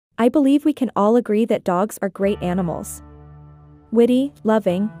I believe we can all agree that dogs are great animals. Witty,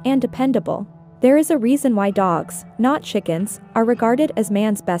 loving, and dependable. There is a reason why dogs, not chickens, are regarded as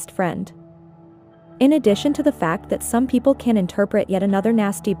man's best friend. In addition to the fact that some people can interpret yet another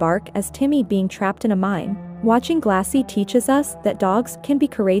nasty bark as Timmy being trapped in a mine, watching Glassy teaches us that dogs can be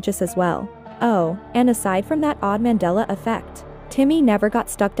courageous as well. Oh, and aside from that odd Mandela effect, Timmy never got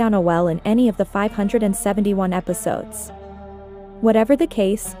stuck down a well in any of the 571 episodes. Whatever the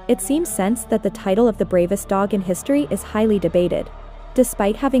case, it seems sense that the title of the bravest dog in history is highly debated.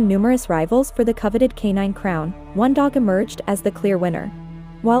 Despite having numerous rivals for the coveted canine crown, one dog emerged as the clear winner.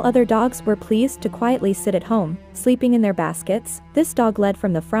 While other dogs were pleased to quietly sit at home, sleeping in their baskets, this dog led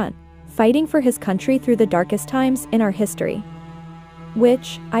from the front, fighting for his country through the darkest times in our history.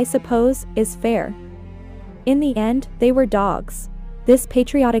 Which, I suppose, is fair. In the end, they were dogs. This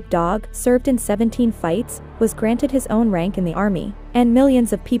patriotic dog served in 17 fights, was granted his own rank in the army, and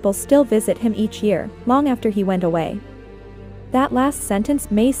millions of people still visit him each year, long after he went away. That last sentence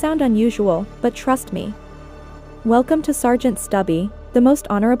may sound unusual, but trust me. Welcome to Sergeant Stubby, the most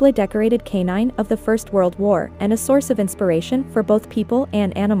honorably decorated canine of the First World War and a source of inspiration for both people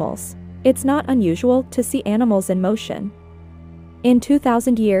and animals. It's not unusual to see animals in motion. In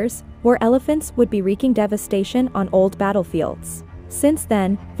 2,000 years, war elephants would be wreaking devastation on old battlefields. Since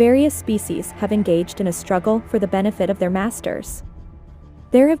then, various species have engaged in a struggle for the benefit of their masters.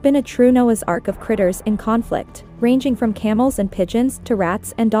 There have been a true Noah's Ark of critters in conflict, ranging from camels and pigeons to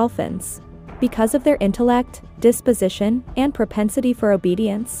rats and dolphins. Because of their intellect, disposition, and propensity for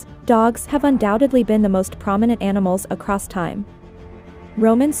obedience, dogs have undoubtedly been the most prominent animals across time.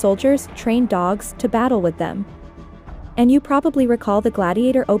 Roman soldiers trained dogs to battle with them. And you probably recall the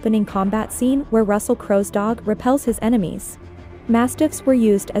Gladiator opening combat scene where Russell Crowe's dog repels his enemies. Mastiffs were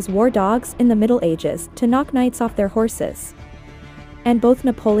used as war dogs in the Middle Ages to knock knights off their horses. And both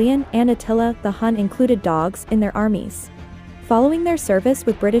Napoleon and Attila the Hun included dogs in their armies. Following their service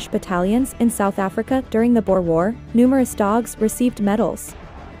with British battalions in South Africa during the Boer War, numerous dogs received medals.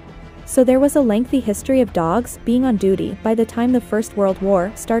 So there was a lengthy history of dogs being on duty by the time the First World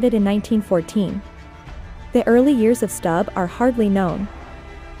War started in 1914. The early years of Stub are hardly known.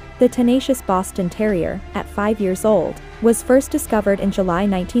 The tenacious Boston Terrier, at 5 years old, was first discovered in July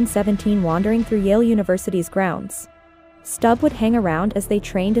 1917 wandering through Yale University's grounds. Stub would hang around as they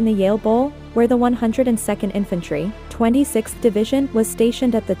trained in the Yale Bowl, where the 102nd Infantry, 26th Division was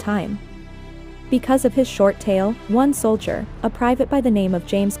stationed at the time. Because of his short tail, one soldier, a private by the name of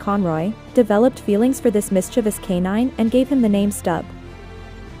James Conroy, developed feelings for this mischievous canine and gave him the name Stub.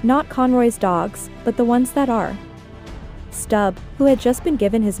 Not Conroy's dogs, but the ones that are. Stub, who had just been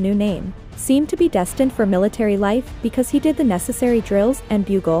given his new name, seemed to be destined for military life because he did the necessary drills and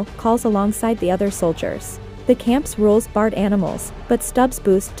bugle calls alongside the other soldiers. The camp's rules barred animals, but Stub's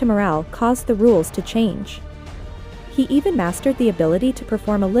boost to morale caused the rules to change. He even mastered the ability to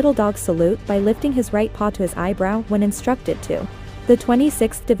perform a little dog salute by lifting his right paw to his eyebrow when instructed to. The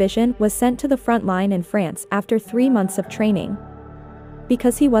 26th Division was sent to the front line in France after 3 months of training.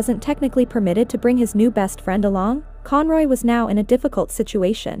 Because he wasn't technically permitted to bring his new best friend along, Conroy was now in a difficult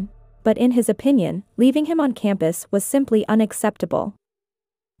situation. But in his opinion, leaving him on campus was simply unacceptable.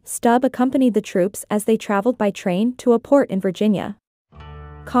 Stub accompanied the troops as they traveled by train to a port in Virginia.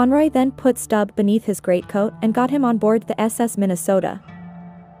 Conroy then put Stub beneath his greatcoat and got him on board the SS Minnesota.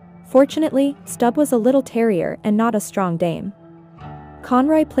 Fortunately, Stub was a little terrier and not a strong dame.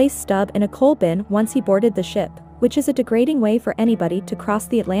 Conroy placed Stub in a coal bin once he boarded the ship, which is a degrading way for anybody to cross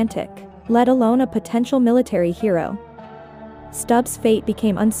the Atlantic, let alone a potential military hero. Stub's fate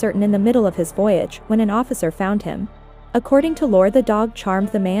became uncertain in the middle of his voyage when an officer found him. According to lore, the dog charmed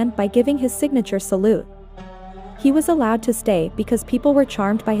the man by giving his signature salute. He was allowed to stay because people were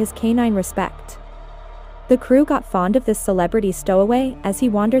charmed by his canine respect. The crew got fond of this celebrity stowaway as he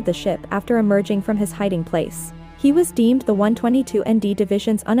wandered the ship after emerging from his hiding place. He was deemed the 122 ND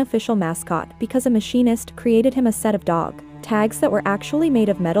Division's unofficial mascot because a machinist created him a set of dog tags that were actually made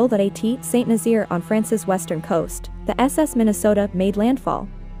of metal that at St. Nazaire on France's western coast. The SS Minnesota made landfall.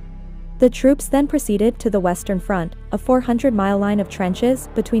 The troops then proceeded to the Western Front, a 400-mile line of trenches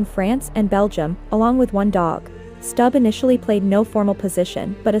between France and Belgium, along with one dog. Stub initially played no formal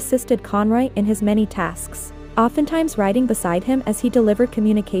position but assisted Conroy in his many tasks, oftentimes riding beside him as he delivered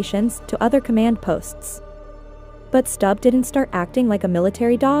communications to other command posts. But Stub didn't start acting like a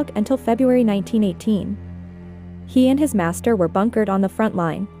military dog until February 1918. He and his master were bunkered on the front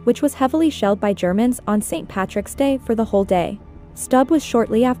line, which was heavily shelled by Germans on St. Patrick's Day for the whole day. Stub was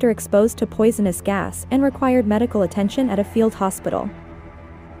shortly after exposed to poisonous gas and required medical attention at a field hospital.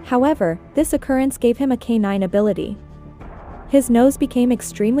 However, this occurrence gave him a canine ability. His nose became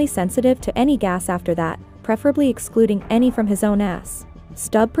extremely sensitive to any gas after that, preferably excluding any from his own ass.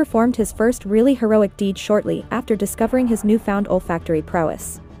 Stub performed his first really heroic deed shortly after discovering his newfound olfactory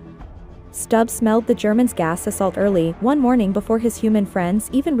prowess. Stub smelled the Germans' gas assault early one morning before his human friends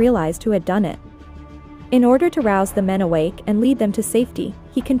even realized who had done it. In order to rouse the men awake and lead them to safety,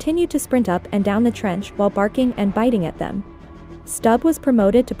 he continued to sprint up and down the trench while barking and biting at them. Stub was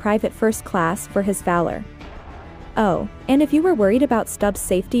promoted to private first class for his valor. Oh, and if you were worried about Stub's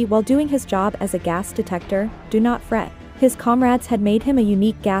safety while doing his job as a gas detector, do not fret. His comrades had made him a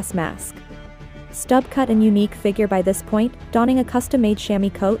unique gas mask. Stub cut a unique figure by this point, donning a custom-made chamois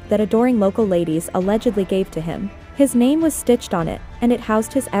coat that adoring local ladies allegedly gave to him. His name was stitched on it, and it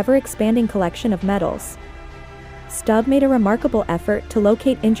housed his ever-expanding collection of medals. Stub made a remarkable effort to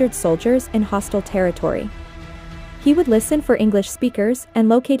locate injured soldiers in hostile territory. He would listen for English speakers and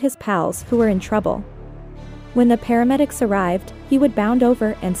locate his pals who were in trouble. When the paramedics arrived, he would bound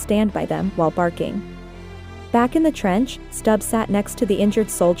over and stand by them while barking. Back in the trench, Stub sat next to the injured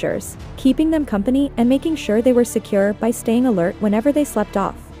soldiers, keeping them company and making sure they were secure by staying alert whenever they slept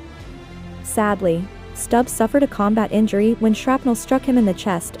off. Sadly, Stub suffered a combat injury when shrapnel struck him in the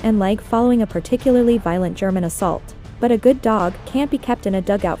chest and leg following a particularly violent German assault. But a good dog can't be kept in a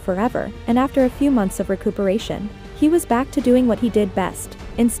dugout forever, and after a few months of recuperation, he was back to doing what he did best,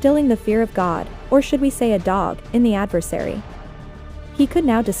 instilling the fear of God, or should we say a dog, in the adversary. He could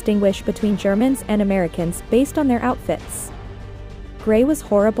now distinguish between Germans and Americans based on their outfits. Gray was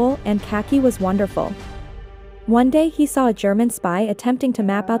horrible and khaki was wonderful. One day he saw a German spy attempting to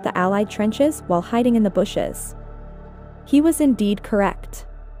map out the Allied trenches while hiding in the bushes. He was indeed correct.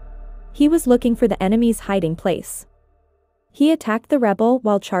 He was looking for the enemy's hiding place. He attacked the rebel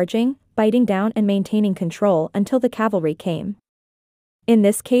while charging, biting down and maintaining control until the cavalry came. In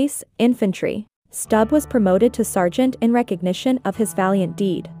this case, infantry. Stub was promoted to sergeant in recognition of his valiant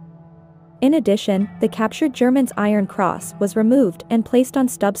deed. In addition, the captured German's Iron Cross was removed and placed on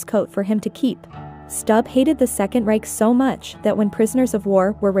Stub's coat for him to keep. Stub hated the Second Reich so much that when prisoners of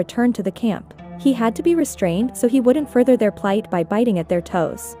war were returned to the camp, he had to be restrained so he wouldn't further their plight by biting at their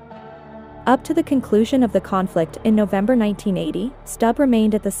toes. Up to the conclusion of the conflict in November 1980, Stub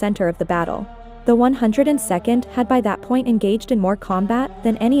remained at the center of the battle. The 102nd had by that point engaged in more combat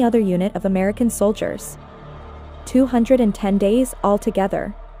than any other unit of American soldiers. 210 days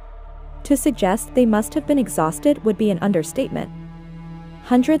altogether. To suggest they must have been exhausted would be an understatement.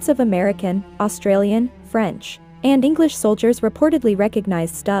 Hundreds of American, Australian, French, and English soldiers reportedly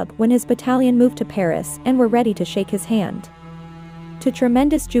recognized Stub when his battalion moved to Paris and were ready to shake his hand. To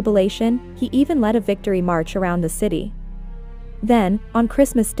tremendous jubilation, he even led a victory march around the city. Then, on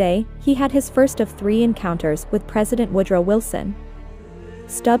Christmas Day, he had his first of 3 encounters with President Woodrow Wilson.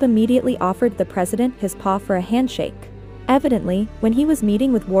 Stub immediately offered the president his paw for a handshake. Evidently, when he was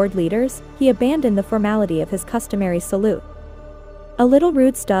meeting with ward leaders, he abandoned the formality of his customary salute. A little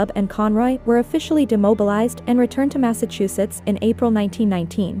rude, Stub and Conroy were officially demobilized and returned to Massachusetts in April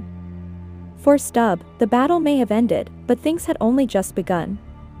 1919. For Stub, the battle may have ended, but things had only just begun.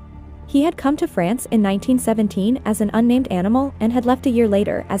 He had come to France in 1917 as an unnamed animal and had left a year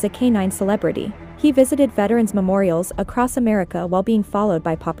later as a canine celebrity. He visited veterans' memorials across America while being followed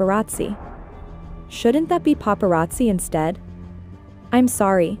by paparazzi. Shouldn't that be paparazzi instead? I'm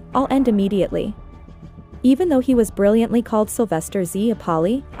sorry, I'll end immediately. Even though he was brilliantly called Sylvester Z.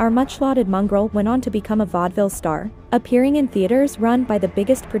 Apolli, our much-lauded mongrel went on to become a vaudeville star, appearing in theaters run by the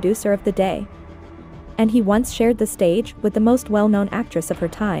biggest producer of the day. And he once shared the stage with the most well-known actress of her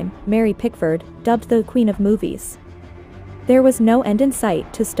time, Mary Pickford, dubbed the Queen of Movies. There was no end in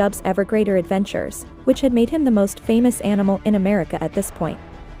sight to Stub's ever greater adventures, which had made him the most famous animal in America at this point.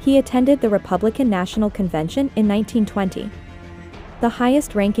 He attended the Republican National Convention in 1920. The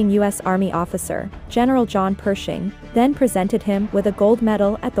highest-ranking U.S. Army officer, General John Pershing, then presented him with a gold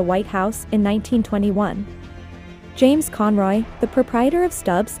medal at the White House in 1921. James Conroy, the proprietor of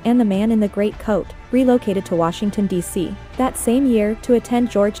Stubbs and the Man in the Great Coat, relocated to Washington, D.C. that same year to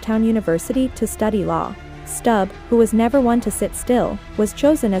attend Georgetown University to study law. Stub, who was never one to sit still, was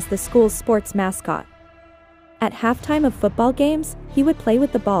chosen as the school's sports mascot. At halftime of football games, he would play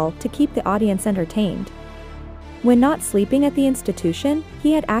with the ball to keep the audience entertained. When not sleeping at the institution,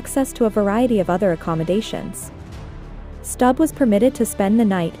 he had access to a variety of other accommodations. Stub was permitted to spend the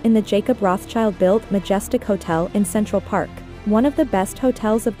night in the Jacob Rothschild-built Majestic Hotel in Central Park, one of the best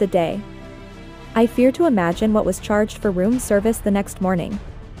hotels of the day. I fear to imagine what was charged for room service the next morning.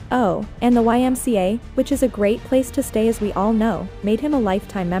 Oh, and the YMCA, which is a great place to stay as we all know, made him a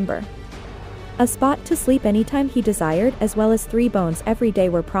lifetime member. A spot to sleep anytime he desired as well as 3 bones every day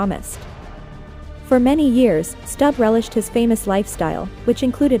were promised. For many years, Stub relished his famous lifestyle, which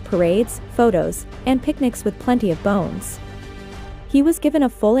included parades, photos, and picnics with plenty of bones. He was given a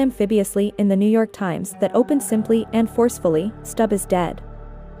full amphibiously in the New York Times that opened simply and forcefully, "Stub is dead."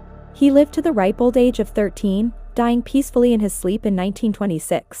 He lived to the ripe old age of 13, dying peacefully in his sleep in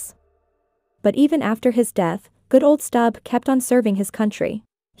 1926. But even after his death, good old Stub kept on serving his country.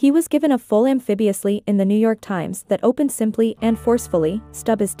 He was given a full amphibiously in the New York Times that opened simply and forcefully,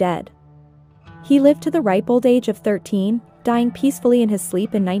 "Stub is dead." He lived to the ripe old age of 13, dying peacefully in his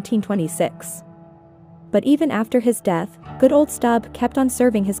sleep in 1926. But even after his death, good old Stub kept on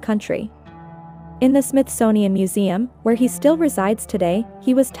serving his country. In the Smithsonian Museum, where he still resides today,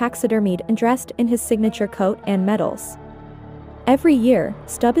 he was taxidermied and dressed in his signature coat and medals. Every year,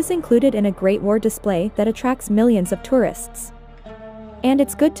 Stub is included in a Great War display that attracts millions of tourists. And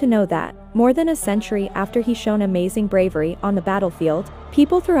it's good to know that, more than a century after he's shown amazing bravery on the battlefield,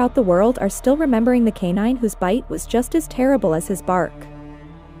 people throughout the world are still remembering the canine whose bite was just as terrible as his bark.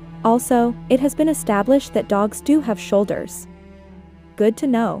 Also, it has been established that dogs do have shoulders. Good to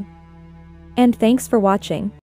know. And thanks for watching.